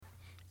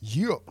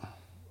Yeah.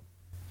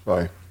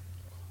 Sorry.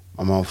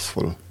 My mouth's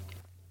full.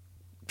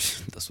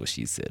 That's what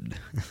she said.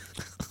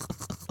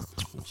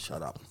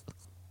 Shut up.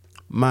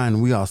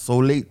 Man, we are so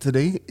late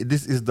today.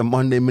 This is the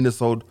Monday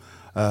Minisode.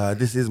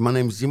 My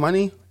name is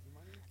Jimani.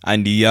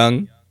 Andy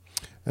Young.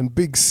 And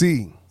Big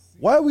C.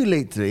 Why are we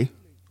late today?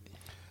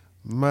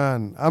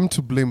 Man, I'm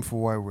to blame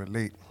for why we're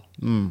late.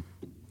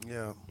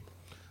 Yeah.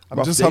 I'm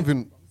Rough just day?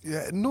 having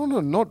no,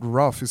 not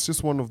rough. It's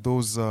just one of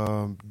those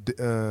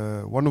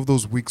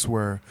weeks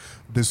where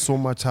there's so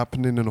much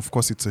happening, and of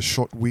course it's a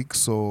short week,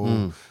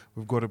 so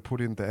we've got to put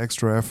in the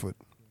extra effort.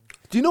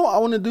 Do you know what I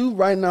want to do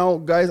right now,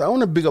 guys? I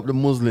want to big up the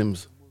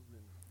Muslims.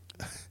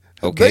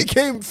 Okay. They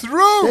came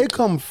through, They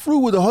come through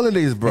with the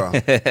holidays, bro.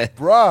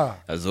 bruh.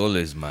 As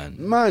always, man.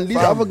 Man, these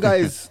other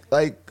guys,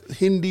 like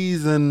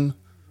Hindis and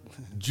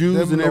Jews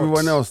Them and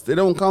everyone lots. else, they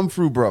don't come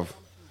through, bruv.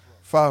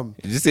 Fam.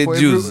 You just say for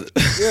Jews.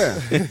 Yeah.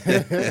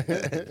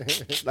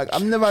 Like,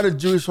 I've never had a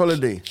Jewish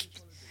holiday.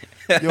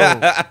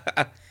 Yo,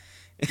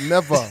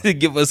 never.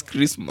 Give us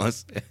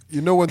Christmas.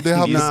 You know when they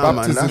have the Nah, man,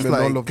 baptism that's and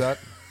like- all of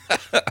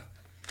that?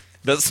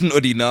 That's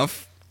not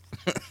enough.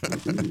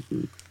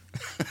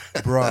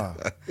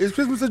 Bruh. Is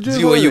Christmas a Jewish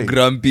Gee, were you holiday?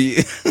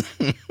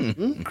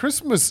 grumpy?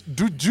 Christmas.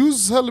 Do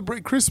Jews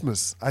celebrate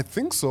Christmas? I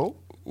think so.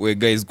 Wait,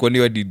 guys,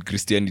 where did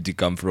Christianity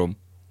come from?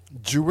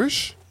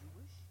 Jewish?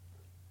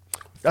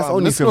 That's Fam,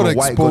 only let's if you have not a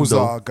white god, expose though.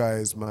 our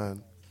guys,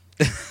 man.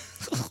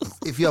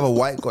 If you have a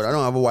white god, I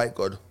don't have a white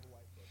god.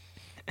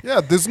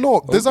 Yeah,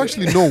 there's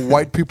actually no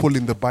white people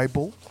in the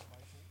Bible.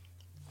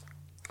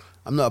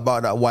 I'm not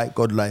about that white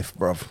god life,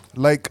 bruv.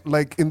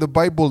 Like in the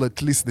Bible,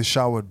 at least they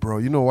showered, bro.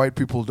 You know, white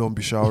people don't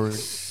be showering.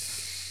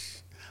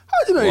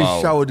 How do you know Wow.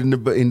 he showered in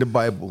the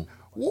Bible?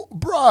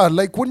 Bruh,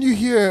 like when you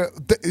hear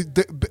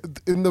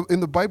in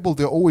the Bible,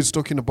 they're always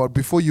talking about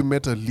before you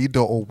met a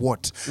leader or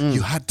what,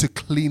 you had to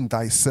clean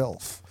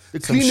thyself. The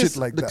Some cleanest, shit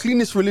like the that.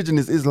 cleanest religion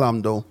is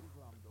Islam, though,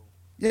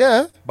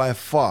 Yeah. by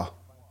far.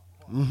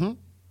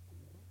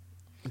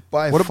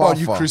 By What far, about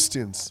you, far.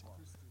 Christians?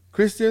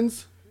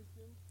 Christians?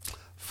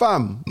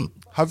 Fam,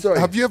 sorry.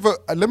 Have you ever?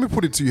 Let me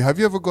put it to you. Have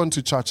you ever gone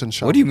to church and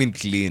showered? What do you mean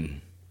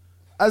clean?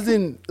 as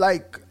in,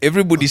 like,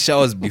 Everybody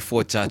showers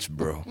before church,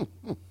 bro.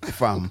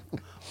 fam,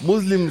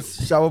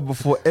 Muslims shower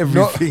before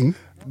everything.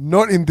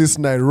 Not in this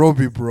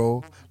Nairobi,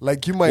 bro.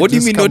 Like you might. What do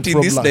you just mean come not in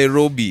from this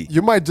Nairobi?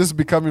 You might just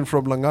be coming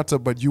from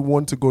Langata, but you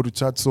want to go to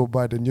church so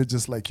bad, and you're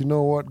just like, you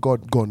know what,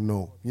 God,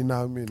 no. You know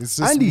what I mean? It's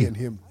just Andy. me and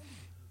him.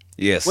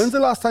 Yes. When's the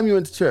last time you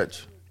went to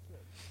church?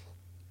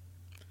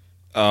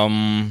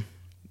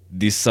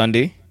 This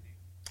Sunday.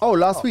 Oh,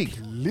 last week.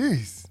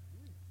 Please.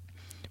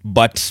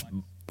 But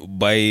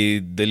by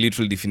the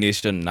literal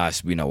definition, nah,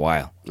 it's been a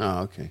while. Oh,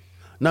 okay.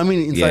 No, I mean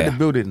inside Yeah. the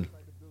building.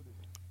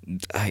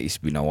 It's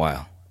been a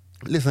while.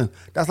 Listen,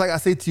 that's like I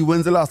say to you,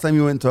 when's the last time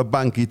you went to a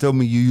bank? You told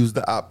me you used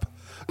the app.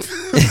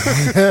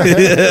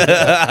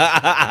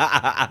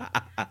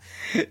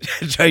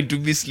 Trying to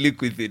be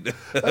slick with it.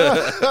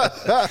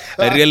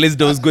 I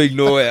realized I was going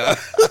nowhere.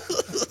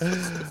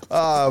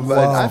 Ah, man.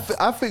 Wow.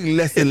 I think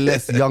less and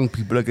less young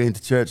people are going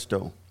to church,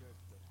 though.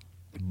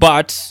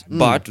 But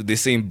with the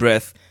same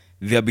breath,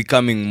 they're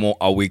becoming more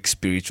awake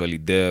spiritually.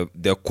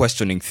 They're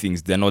questioning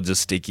things. They're not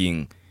just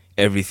taking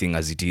everything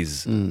as it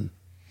is,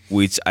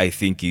 which I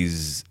think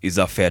is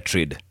a fair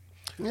trade.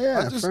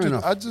 Yeah, fair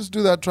enough. I just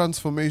do that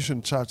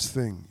transformation church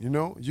thing. You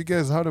know, you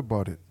guys heard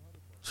about it.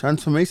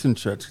 Transformation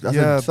church. That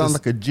Yeah, sounds this-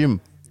 like a gym.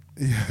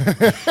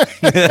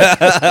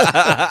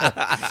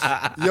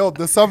 Yo,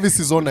 the service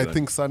is on, I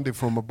think, Sunday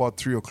from about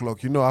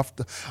 3:00. You know,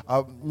 after,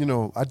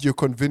 at your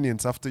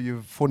convenience, after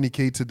you've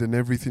fornicated and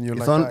everything, you're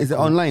It's like, on. "Alright, Is it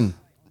cool." online?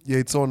 Yeah,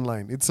 it's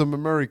online. It's some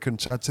American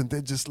church, and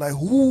they're just like,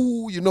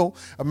 "Ooh, you know,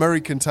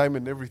 American time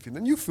and everything,"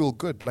 and you feel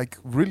good, like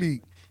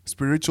really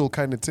spiritual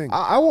kind of thing.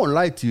 I won't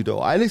lie to you though.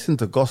 I listen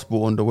to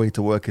gospel on the way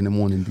to work in the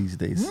morning these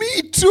days.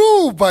 Me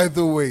too, by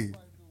the way.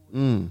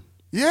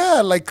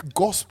 Yeah, like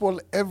gospel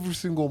every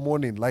single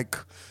morning. Like,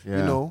 you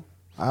Yeah. know,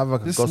 I have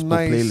like a this gospel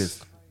nice-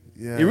 playlist.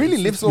 Yeah, It really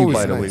it's lifts me, always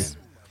by the way. nice.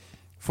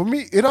 For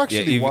me, it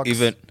actually Yeah, works.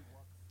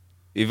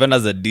 even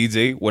as a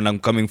DJ, when I'm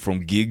coming from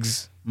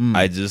gigs,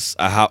 I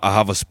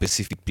have a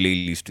specific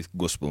playlist with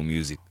gospel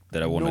music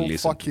that I want to No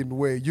listen. fucking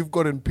way. You've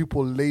gotten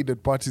people laid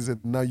at parties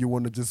and now you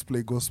want to just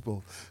play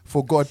gospel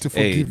for God to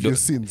Hey, forgive your don't-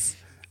 sins.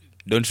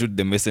 Don't shoot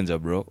the messenger,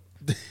 bro.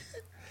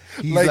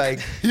 He's Like, like,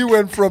 he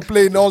went from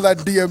playing all that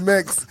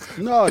DMX.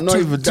 no, not to-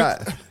 even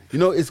that. You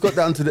know, it's got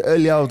down to the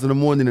early hours in the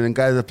morning and the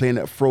guys are playing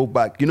that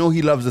throwback. You know,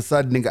 he loves the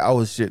sad nigga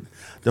hours shit.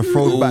 The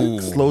throwback Ooh.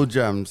 slow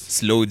jams.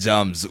 Slow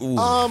jams. Ooh,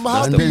 I'm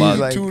that's happy the bug.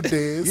 like-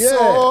 today, Yeah.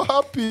 so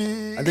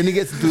happy. And then he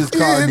gets into his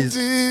car in and he's,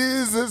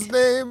 Jesus'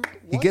 name.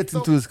 he gets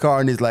into his car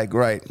and he's like,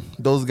 right,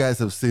 those guys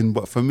have sinned,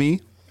 but for me,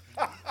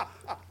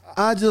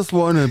 I just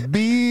want to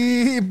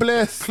be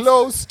blessed.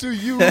 Close to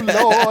you,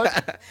 Lord.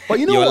 But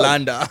you know what?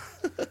 Yolanda.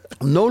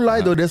 No lie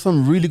though, there's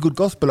some really good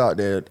gospel out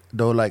there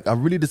though. Like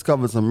I've really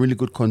discovered some really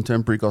good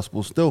contemporary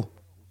gospel still.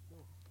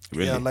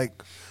 Really? Yeah,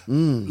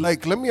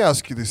 like let me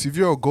ask you this: if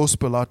you're a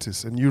gospel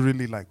artist and you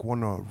really like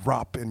want to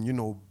rap and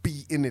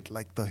be in it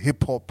like the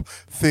hip hop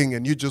thing,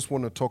 and you just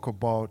want to talk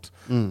about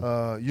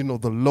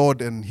the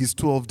Lord and His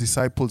 12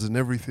 disciples and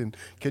everything,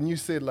 can you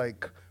say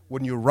like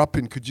when you're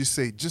rapping, could you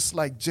say just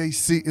like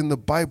JC in the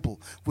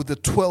Bible with the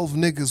 12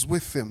 niggas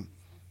with him?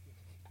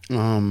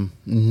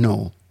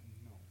 No.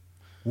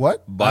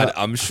 What? But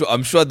I'm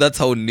sure that's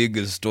how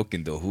niggas talk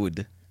in the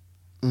hood.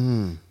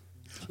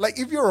 Like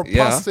if you're a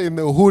Yeah. pastor in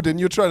the hood and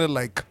you're trying to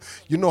like,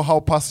 how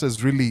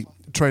pastors really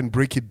try and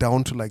break it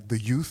down to like the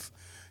youth,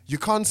 you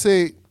can't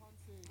say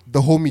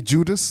the homie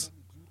Judas.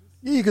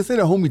 Yeah, you can say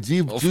the homie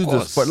Of Judas,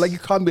 course. but like you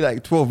can't be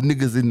like 12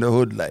 niggas in the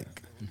hood. Like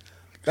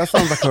that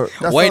sounds like a.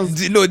 That Why?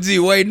 sounds, No, G.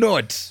 Why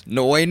not?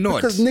 No, why not?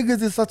 because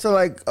niggas is such a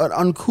like an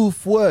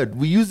uncouth word.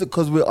 We use it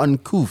because we're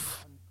uncouth.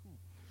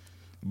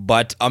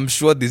 But I'm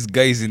sure these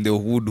guys in the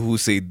hood who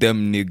say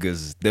them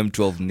niggas, them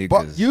 12 niggas.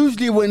 But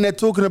usually when they're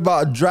talking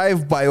about a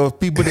drive-by or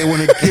people they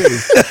want to kill,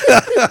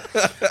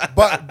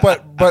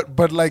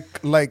 But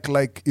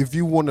like if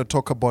you want to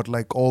talk about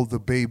like all the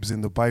babes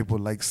in the Bible,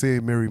 like say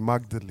Mary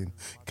Magdalene,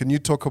 can you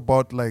talk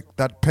about like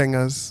that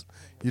pengas,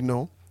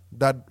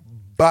 that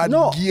bad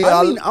no, girl?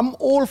 I mean I'm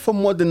all for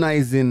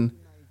modernizing,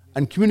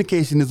 and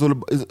communication is all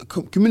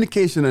about,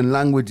 communication and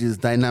language is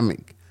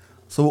dynamic.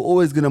 So we're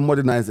always going to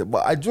modernize it.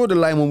 But I draw the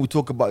line when we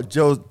talk about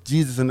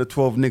Jesus and the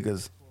 12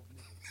 niggas.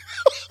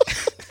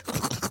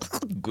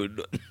 Good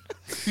one.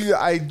 Yeah,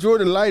 I draw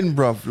the line,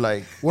 bruv.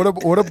 Like, What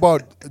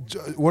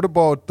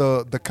about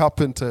the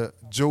carpenter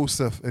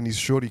Joseph and his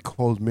shorty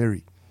called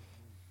Mary?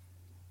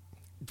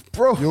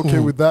 bro. You okay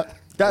with that?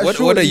 That What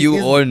shorty are you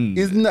on?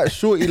 Isn't that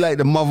shorty like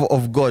the mother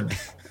of God?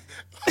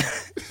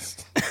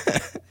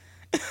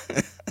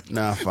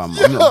 Nah, fam.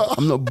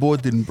 I'm not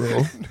boarding,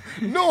 bro.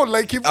 No,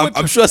 like if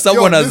I'm sure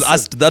someone has listen.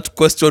 asked that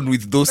question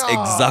with those Nah,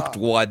 exact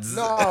words.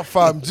 Nah,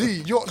 fam,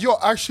 G, you're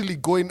actually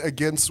going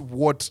against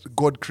what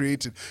God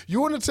created.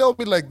 You want to tell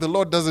me like the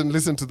Lord doesn't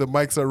listen to the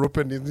mics are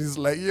open and he's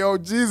like, yo,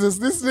 Jesus,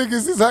 this nigga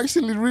is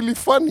actually really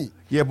funny.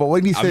 Yeah, but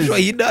when he I'm says, sure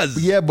he does.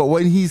 Yeah, but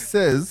when he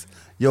says,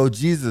 "Yo,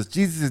 Jesus,"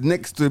 Jesus is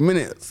next to him,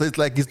 innit? So it's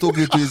like he's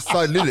talking to his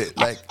son, innit?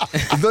 Like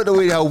it's not the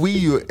way how we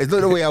do it. It's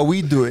not the way how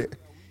we do it.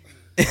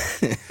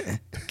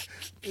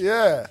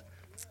 Yeah.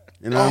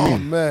 You know what I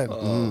mean?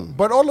 Man.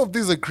 But all of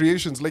these are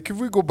creations. Like if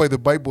we go by the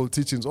Bible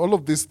teachings, all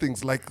of these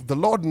things, like the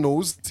Lord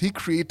knows He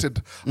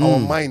created our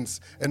minds,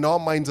 and our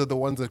minds are the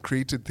ones that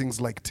created things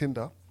like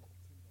Tinder.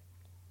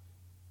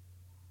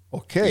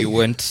 Okay. You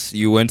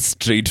went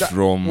straight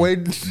from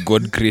when-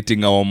 God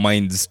creating our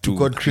minds to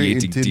God creating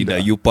creating Tinder. Tinder.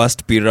 You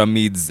passed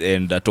pyramids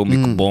and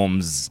atomic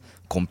bombs,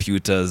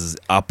 computers,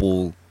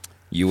 Apple.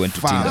 You went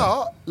to Fam. Tinder.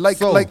 Yeah, like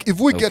So- if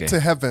we get Okay. to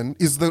heaven,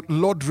 is the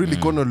Lord really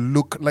gonna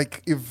look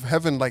like if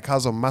heaven like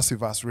has a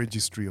massive ass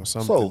registry or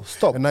something? So,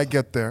 stop. And I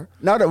get there.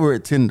 Now that we're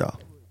at Tinder,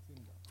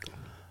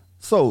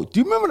 so do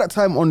you remember that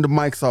time on the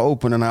mics are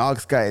open and I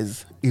asked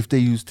guys if they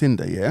use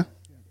Tinder? Yeah.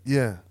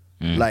 Yeah.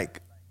 Like,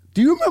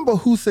 do you remember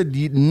who said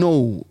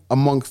no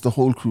amongst the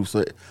whole crew? So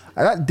at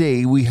that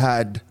day we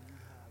had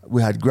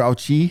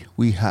Grouchy,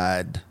 we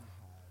had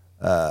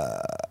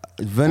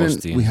Venom,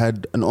 Austin. we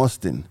had an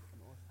Austin,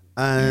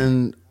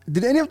 and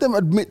did any of them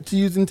admit to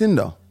using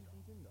Tinder?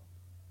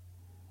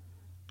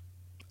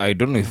 I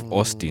don't know if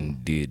Austin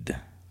did.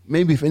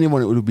 Maybe if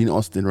anyone, it would have been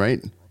Austin,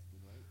 right?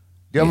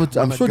 The other,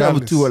 I'm sure the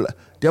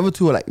other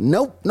two were like,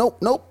 nope, nope,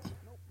 nope.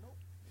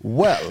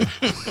 Well,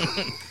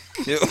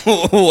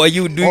 Are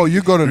you doing Oh,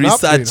 you got an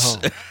research?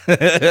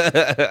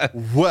 update, huh?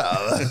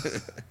 well,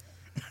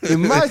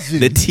 imagine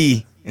The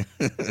T.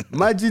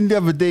 Imagine the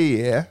other day,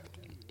 yeah,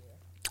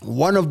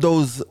 one of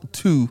those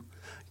two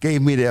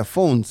gave me their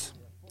phones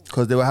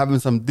because they were having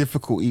some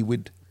difficulty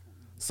with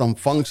some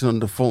function on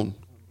the phone.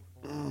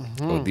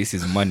 Oh, this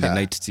is Monday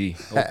night tea.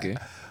 Okay.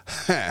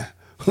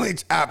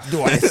 Which app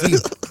do I see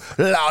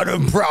loud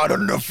and proud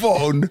on the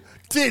phone?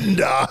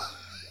 Tinder.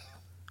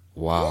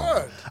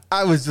 Wow.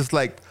 I was just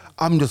like,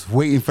 I'm just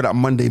waiting for that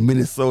Monday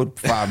Minisode,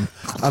 fam.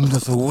 I'm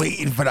just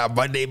waiting for that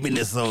Monday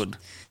Minisode.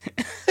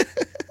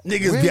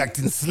 Niggas be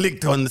acting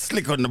slick on the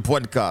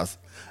podcast.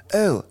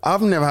 Oh,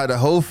 I've never had a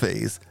whole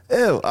face.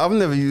 Oh, I've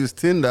never used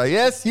Tinder.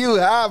 Yes, you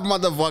have,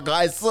 motherfucker.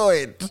 I saw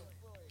it.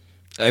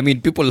 I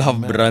mean, people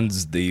have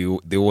brands they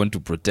want to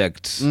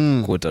protect,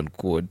 quote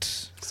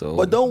unquote. So,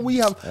 But don't we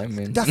have? I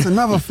mean- That's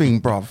another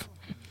thing, bruv.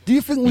 Do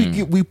you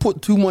think we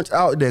put too much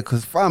out there?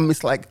 Because fam,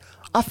 it's like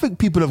I think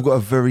people have got a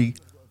very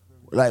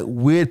like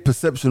weird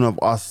perception of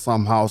us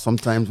somehow.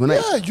 Sometimes when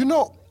Yeah, you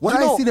know. When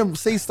I see them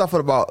say stuff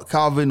about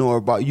Calvin or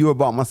about you,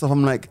 about myself,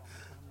 I'm like,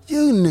 you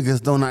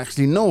niggas don't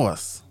actually know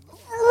us.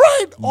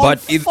 Right.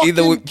 but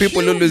either way,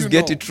 people always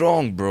get it. it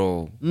wrong,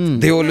 bro.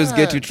 They always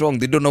get it wrong.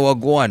 They don't know what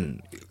go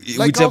on.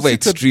 Like, Whichever I was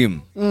seated-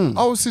 extreme.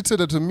 I was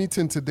seated at a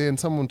meeting today and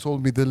someone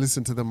told me they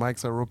listen to the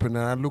mics are open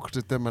and I looked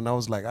at them and I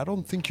was like, I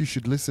don't think you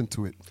should listen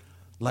to it.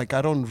 Like,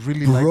 I don't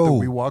really like that Bro.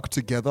 we work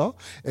together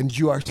and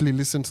you actually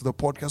listen to the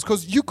podcast.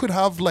 Because you could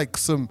have, like,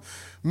 some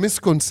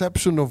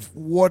misconception of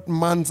what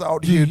man's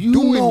out here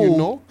doing, you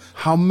know?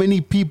 how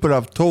many people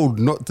I've told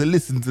not to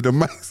listen to the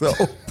mics are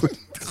open?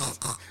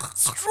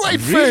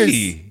 Straight face.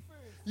 Really?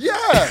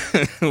 Yeah.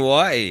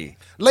 Why?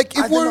 Like,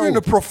 I if don't we're in know.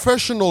 a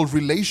professional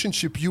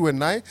relationship, you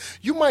and I,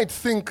 you might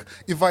think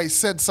if I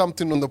said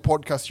something on the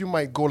podcast, you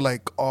might go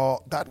like, "Oh,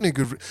 that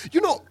nigga."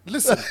 You know,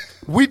 listen,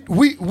 we. But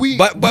we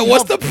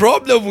what's have- the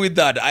problem with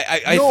that?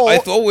 I No.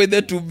 thought we're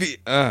there to be.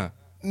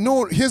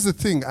 No, here's the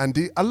thing,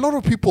 Andy. A lot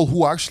of people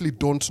who actually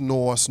don't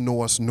know us,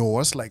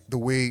 like the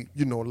way,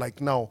 you know, like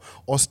now,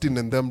 Austin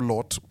and them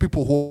lot,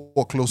 people who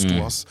are close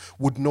to us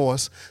would know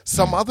us.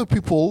 Some other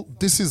people,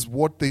 this is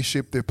what they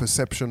shape their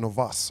perception of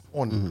us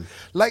on.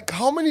 Like,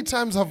 how many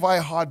times have I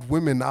heard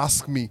women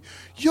ask me,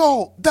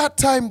 yo, that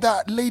time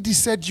that lady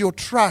said you're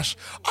trash,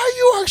 are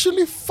you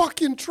actually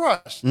fucking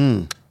trash?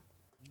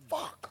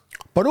 Fuck.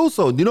 But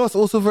also, you know what's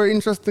also very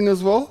interesting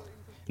as well?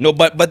 No,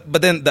 but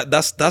then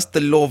that's the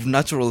law of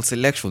natural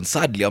selection.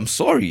 Sadly, I'm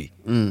sorry.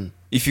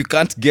 If you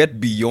can't get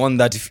beyond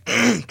that, if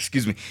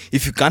excuse me,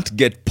 if you can't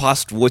get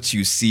past what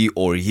you see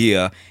or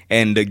hear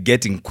and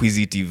get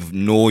inquisitive,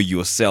 know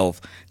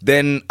yourself,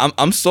 then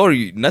I'm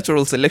sorry,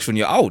 natural selection,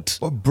 you're out.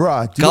 But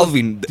bruh, do you know-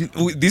 Calvin,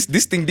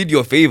 this thing did you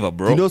a favor,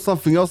 bro. Do you know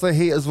something else I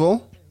hate as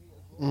well?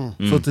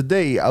 So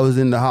today I was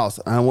in the house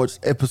and I watched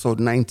episode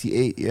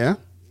 98, yeah?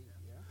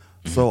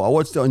 So I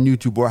watched it on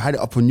YouTube, or I had it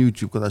up on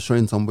YouTube because I was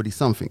showing somebody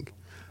something.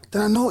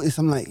 Then I noticed,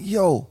 I'm like,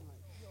 yo,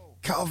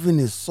 Calvin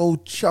is so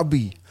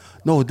chubby.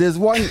 No, there's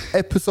one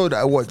episode that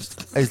I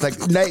watched. It's like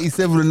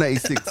 97 or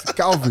 96.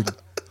 Calvin,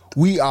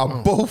 we are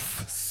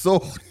both so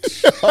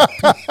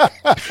chubby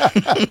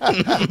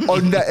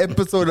on that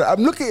episode.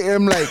 I'm looking at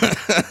him like,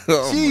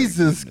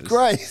 Jesus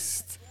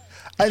Christ.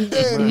 And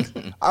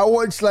then I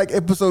watched like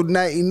episode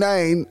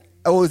 99,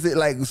 or was it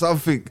like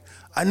something?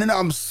 And then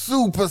I'm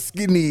super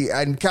skinny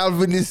and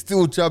Calvin is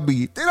still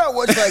chubby. Then I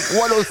watch like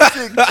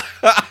 106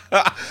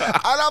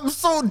 and I'm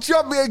so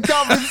chubby and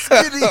Calvin's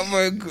skinny. Oh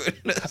my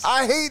goodness.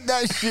 I hate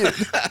that shit.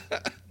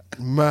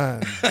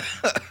 Man.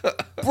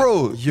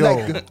 Bro, Yo.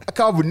 like,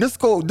 Calvin, just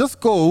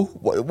go.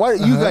 Why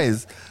you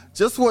guys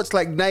just watch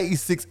like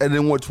 96 and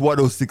then watch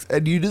 106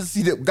 and you just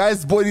see that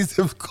guys' bodies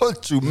have gone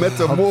through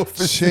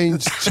metamorphosis.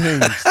 Change.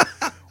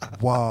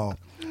 Wow.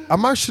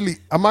 I'm actually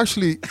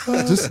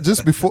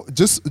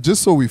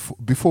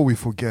before we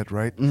forget,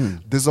 right?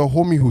 There's a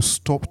homie who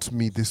stopped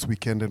me this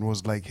weekend and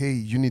was like, "Hey,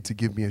 you need to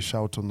give me a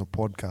shout on the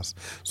podcast."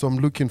 So I'm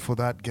looking for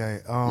that guy.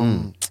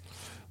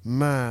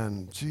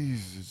 Man,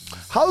 Jesus.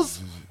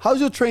 How's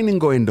your training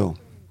going though?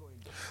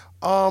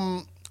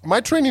 My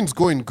training's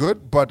going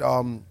good, but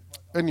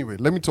anyway,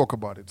 let me talk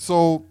about it.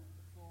 So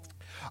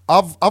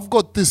I've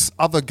got this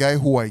other guy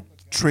who I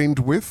trained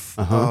with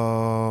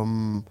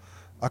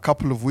a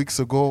couple of weeks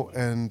ago,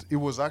 and it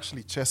was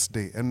actually chest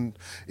day, and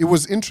it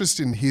was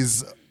interesting.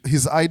 His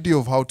idea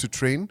of how to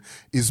train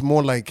is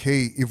more like,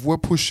 hey, if we're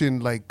pushing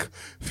like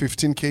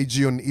 15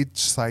 kg on each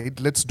side,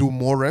 let's do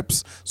more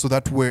reps so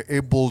that we're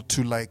able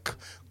to like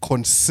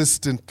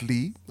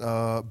consistently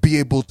be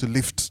able to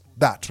lift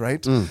that,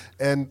 right?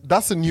 And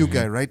that's a new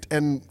guy, right?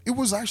 And it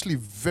was actually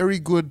very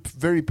good,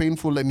 very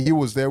painful, and he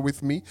was there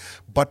with me.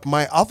 But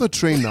my other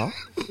trainer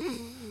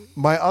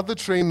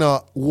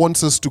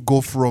wants us to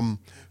go from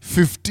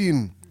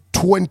 15,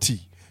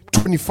 20,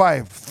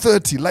 25,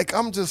 30. Like,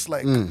 I'm just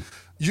like,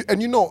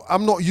 you know,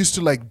 I'm not used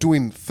to like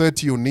doing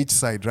 30 on each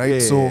side,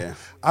 right? Yeah.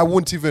 I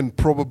won't even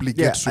probably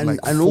get to like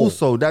and 4.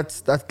 also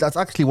that's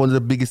actually one of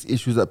the biggest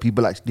issues that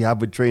people actually have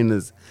with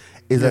trainers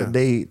is that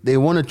they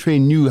want to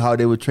train you how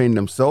they would train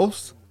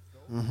themselves,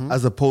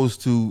 as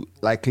opposed to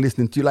like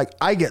listening to you. Like,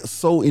 I get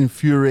so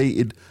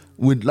infuriated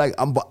with like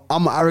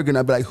I'm arrogant.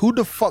 I'd be like, who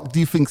the fuck do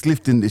you think's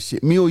lifting this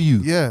shit, me or you?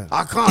 Yeah.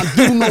 I can't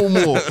do no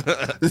more.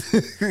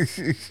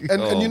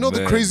 And you know,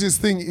 the man.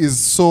 craziest thing is,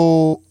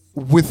 so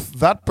with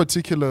that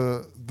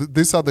particular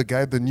this other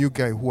guy, the new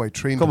guy who I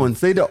trained Come with, on,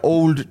 say the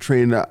old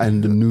trainer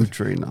and the new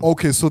trainer.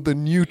 okay, so the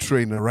new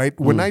trainer, right?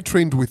 When I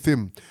trained with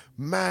him,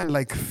 man,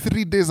 like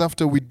 3 days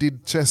after we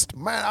did chest,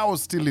 man, I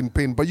was still in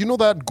pain. But you know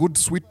that good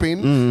sweet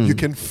pain? You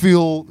can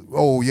feel,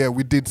 oh yeah,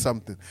 we did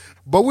something.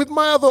 But with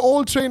my other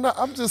old trainer,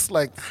 I'm just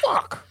like,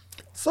 fuck.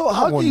 So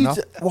how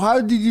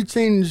did you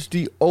change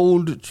the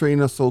old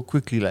trainer so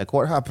quickly? Like,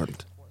 what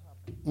happened?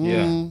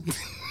 Yeah.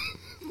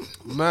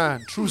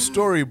 Man, true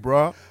story,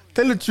 bro.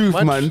 Tell the truth,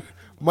 man.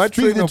 My Speak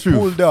the trainer truth.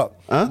 pulled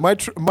up. Huh?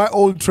 My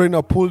old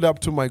trainer pulled up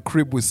to my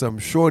crib with some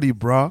shorty,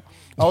 bruh.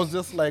 I was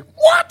just like,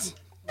 what?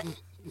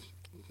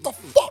 The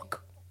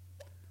fuck?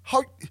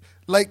 How?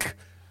 Like,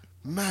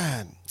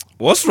 man,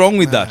 What's wrong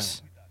with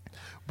that?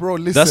 bro.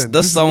 Listen, That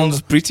this is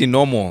sounds pretty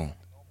normal.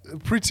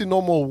 pretty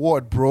normal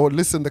word, bro.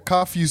 Listen, the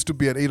curfew used to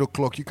be at 8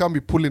 o'clock. You can't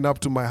be pulling up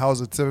to my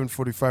house at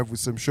 7:45 with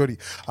some shorty.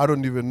 I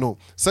don't even know.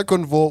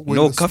 Second of all, when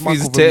No, the coffee smack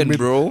is of a 10, mid-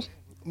 bro.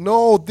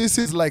 No, this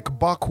is like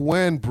back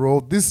when,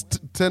 bro. This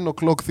 10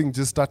 o'clock thing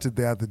just started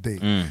the other day.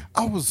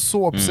 I was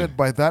so upset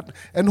by that.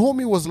 And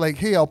homie was like,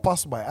 hey, I'll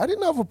pass by. I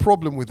didn't have a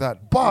problem with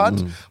that.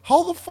 But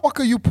how the fuck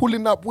are you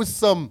pulling up with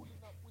some...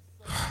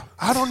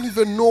 I don't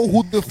even know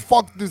who the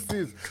fuck this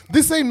is.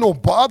 This ain't no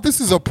bar. This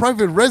is a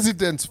private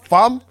residence,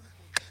 fam.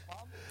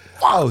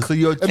 Oh, so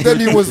you're... And then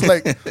he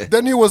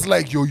was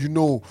like, yo,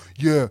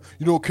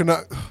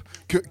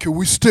 can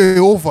we stay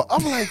over?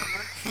 I'm like,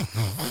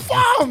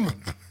 fam.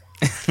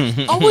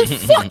 Are we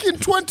fucking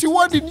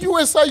 21 in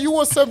USIU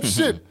or some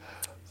shit?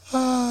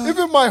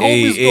 Even my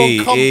homies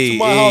don't come to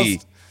my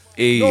house.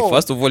 No.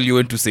 First of all, you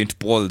went to St.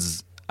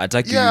 Paul's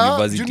Ataki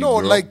University, bro.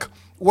 like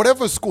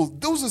whatever school.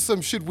 Those are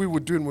some shit we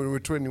were doing when we were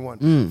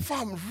 21.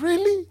 Fam,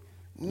 really?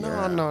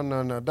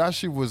 No. That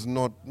shit was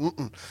not.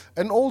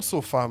 And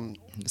also, fam.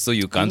 So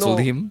you cancelled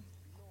him?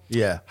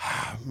 Yeah.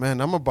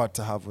 Man, I'm about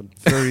to have a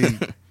very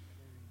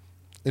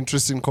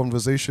interesting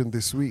conversation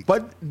this week.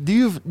 But do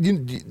you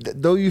think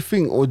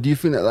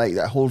that like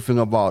that whole thing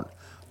about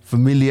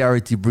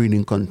familiarity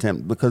breeding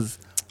contempt? Because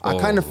I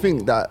kind of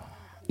think that,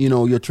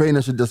 your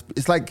trainer should just,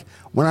 it's like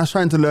when I was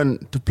trying to learn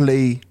to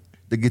play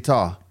the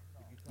guitar.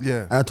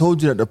 Yeah. And I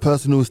told you that the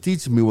person who was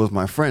teaching me was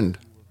my friend.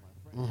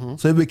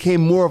 So it became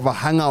more of a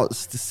hangout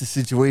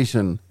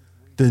situation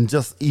than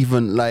just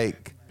even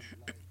like,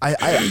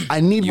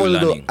 I need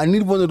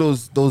one of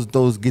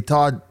those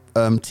guitar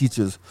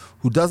teachers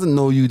who doesn't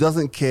know you,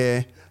 doesn't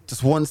care,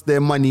 just wants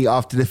their money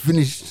after they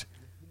finished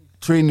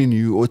training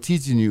you or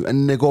teaching you, and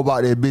then they go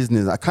about their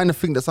business. I kind of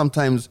think that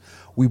sometimes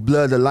we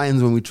blur the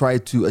lines when we try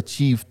to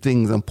achieve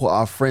things and put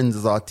our friends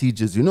as our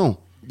teachers,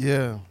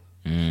 Yeah.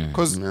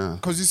 Because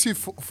you see,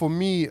 for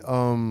me,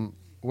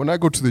 when I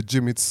go to the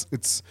gym,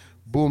 it's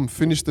boom,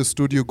 finish the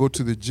studio, go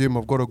to the gym,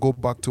 I've got to go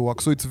back to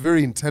work. So it's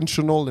very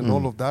intentional and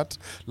all of that.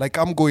 Like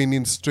I'm going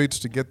in straight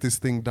to get this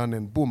thing done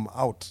and boom,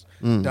 out,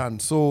 done.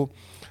 So,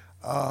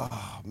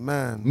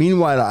 man.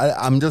 Meanwhile,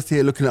 I'm just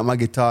here looking at my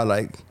guitar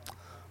like,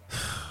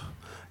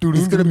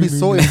 it's going to be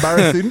so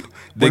embarrassing.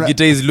 The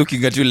guitar is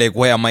looking at you like,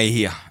 why am I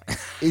here?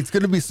 It's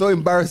going to be so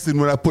embarrassing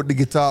when I put the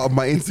guitar on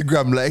my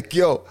Instagram like,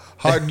 yo,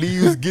 hardly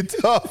use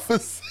guitar for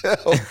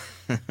sale.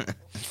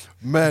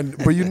 Man,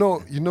 but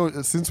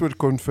since we're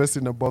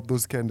confessing about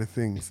those kind of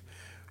things,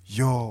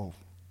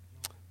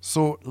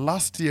 so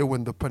last year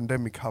when the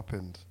pandemic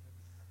happened,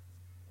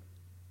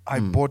 I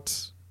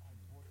bought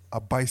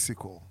a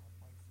bicycle.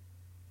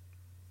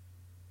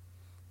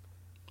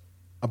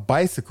 A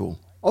bicycle?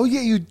 Oh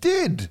yeah, you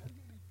did.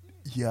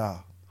 Yeah.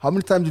 How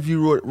many times have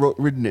you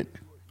ridden it?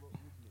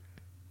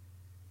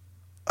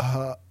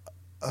 I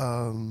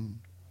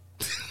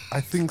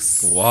think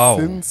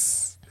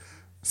since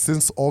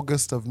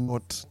August I've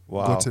not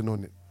gotten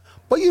on it.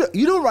 But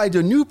you don't ride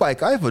your new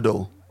bike either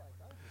though.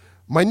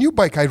 My new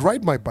bike, I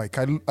ride my bike.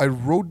 I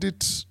rode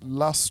it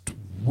last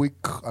week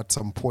at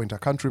some point. I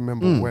can't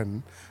remember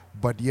when.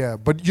 But yeah,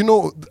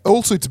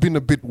 also it's been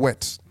a bit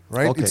wet,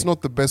 right? Okay. It's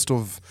not the best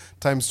of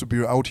times to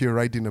be out here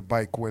riding a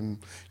bike when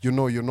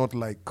you're not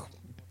like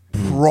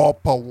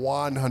proper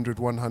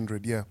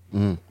 100, yeah.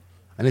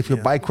 And if your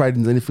bike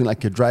riding is anything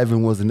like your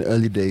driving was in the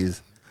early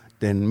days,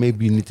 then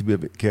maybe you need to be a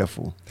bit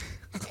careful.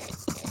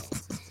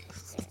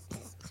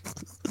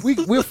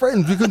 We're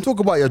friends. We can talk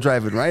about your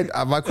driving, right?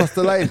 Have I crossed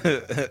the line?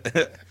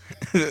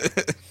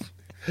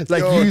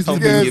 Like Yo, you used to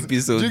do.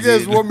 do you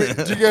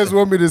guys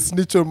want me to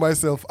snitch on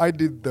myself? I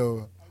did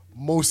the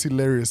most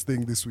hilarious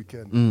thing this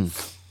weekend.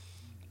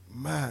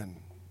 Man,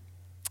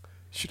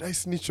 should I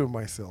snitch on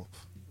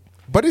myself?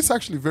 But it's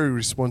actually very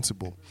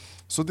responsible.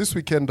 So this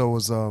weekend I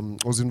was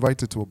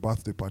invited to a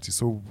birthday party.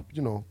 So,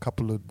 a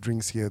couple of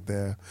drinks here,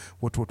 there,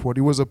 what.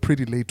 It was a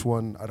pretty late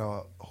one at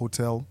a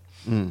hotel.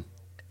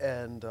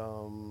 And,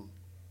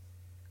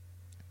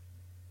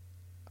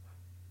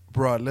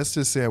 bruh, let's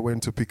just say I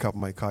went to pick up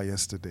my car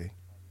yesterday.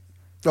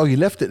 Oh, you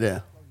left it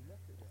there?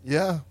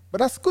 Yeah. But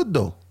that's good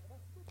though.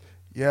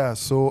 Yeah,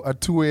 so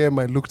at 2 a.m.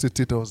 I looked at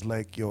it, I was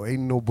like, yo,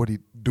 ain't nobody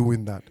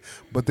doing that.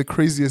 But the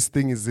craziest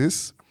thing is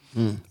this.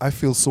 I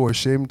feel so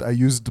ashamed. I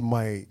used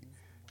my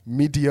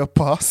media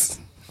pass.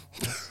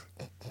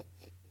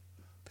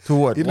 To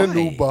what? In an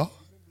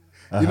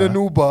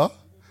Uber,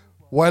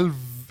 while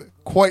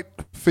quite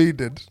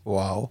faded.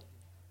 Wow.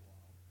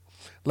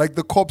 Like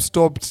the cop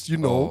stopped,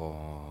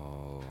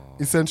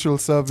 essential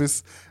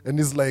service, and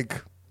he's like,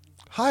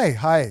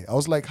 hi. I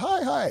was like,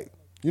 hi.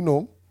 You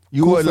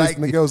cool were face, like,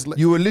 nigga. I was like,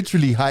 you were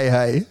literally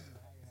hi.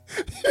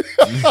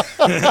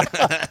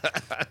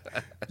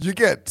 You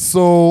get,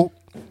 so,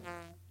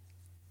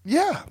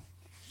 yeah.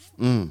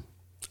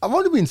 I've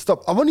only been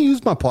stopped. I've only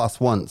used my pass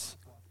once.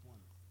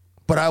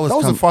 But that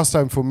was the first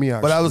time for me,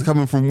 actually. But I was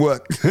coming from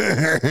work.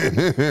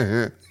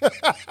 The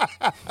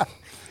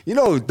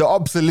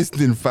ops are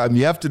listening, fam.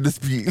 You have to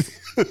dispute.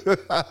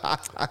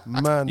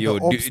 Man, Yo,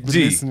 the ops been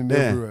listening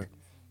everywhere.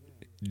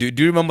 Do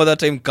you remember that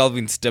time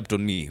Calvin stepped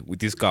on me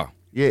with his car?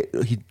 Yeah,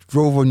 he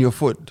drove on your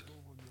foot.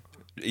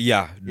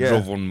 Yeah,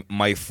 drove on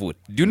my foot.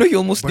 Do you know he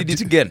almost did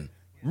it again?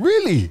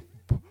 Really?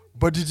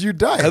 But did you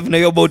die? Have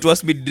you about to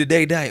ask me, did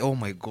I die? Oh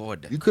my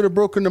God. You could have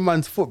broken the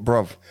man's foot,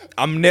 bruv.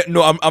 I'm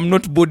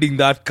not boarding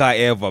that car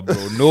ever,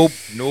 bro.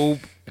 Nope.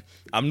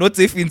 I'm not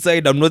safe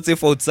inside. I'm not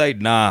safe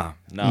outside. Nah.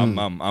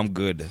 I'm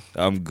good.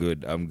 I'm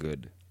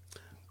good.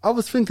 I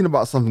was thinking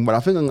about something, but I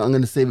think I'm going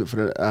to save it for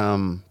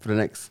the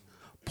next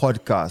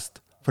podcast,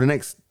 for the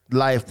next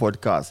live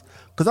podcast,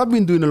 because I've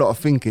been doing a lot of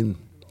thinking,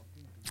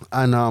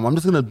 and I'm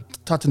just going to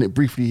touch on it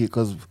briefly here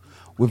because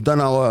we've done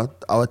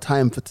our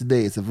time for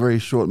today. It's a very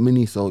short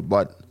mini-sode,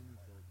 but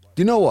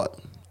do you know what?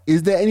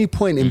 Is there any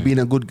point in being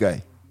a good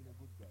guy?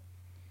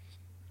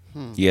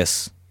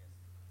 Yes.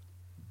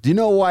 Do you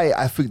know why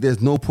I think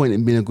there's no point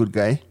in being a good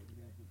guy?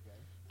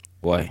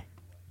 Why?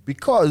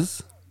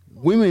 Because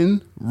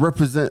women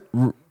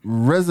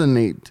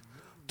resonate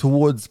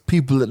towards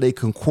people that they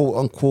can quote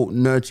unquote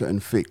nurture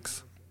and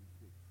fix.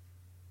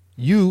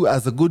 You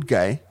as a good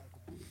guy,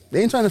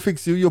 they ain't trying to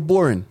fix you. You're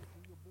boring.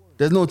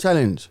 There's no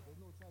challenge.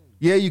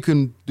 Yeah, you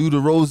can do the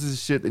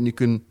roses shit and you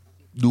can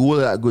do all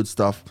of that good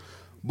stuff,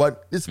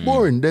 but it's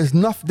boring. There's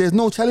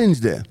no challenge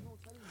there.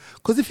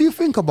 Because if you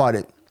think about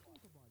it,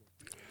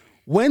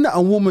 when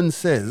a woman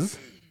says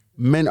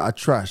men are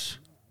trash,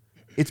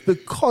 it's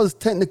because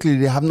technically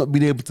they have not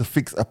been able to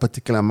fix a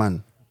particular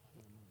man.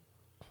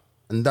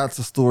 And that's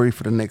a story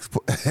for the next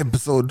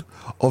episode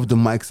of The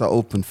Mics Are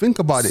Open. Think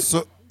about it.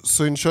 So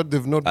in short,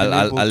 they've not been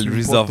able to I'll import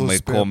reserve those my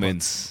spare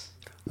comments.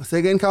 Say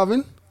again,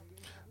 Calvin?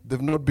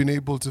 They've not been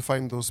able to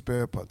find those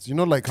spare parts. You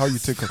know, like how you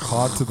take a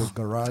car to the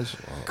garage?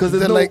 Because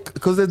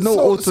there's no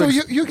auto. So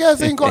you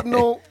guys ain't got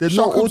no There's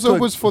shock no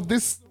absorbers for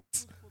this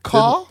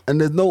car? And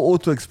there's no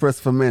Auto Express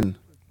for men.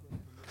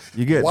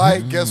 You get?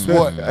 Why? Guess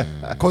what?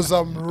 Because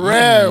I'm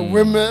rare,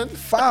 women.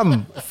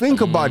 Fam,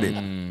 think about it.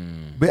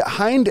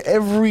 Behind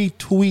every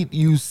tweet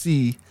you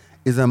see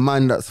is a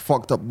man that's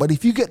fucked up. But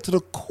if you get to the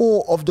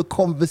core of the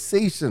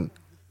conversation,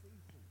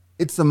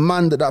 it's a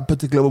man that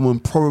particular woman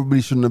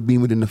probably shouldn't have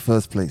been with in the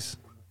first place.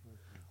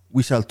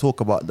 We shall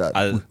talk about that.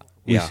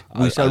 We shall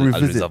revisit.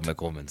 I'll reserve my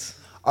comments.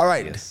 All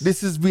right. Yes.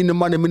 This has been the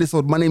Money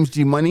Minisode. My name's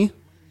G Money.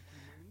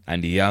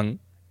 And Young.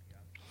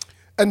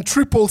 And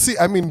triple C,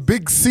 I mean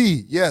big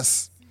C,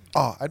 yes.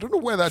 Oh, I don't know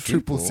where that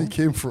triple C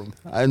came from.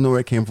 I don't know where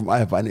it came from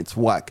either, and it's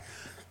whack.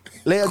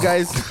 Later,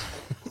 guys.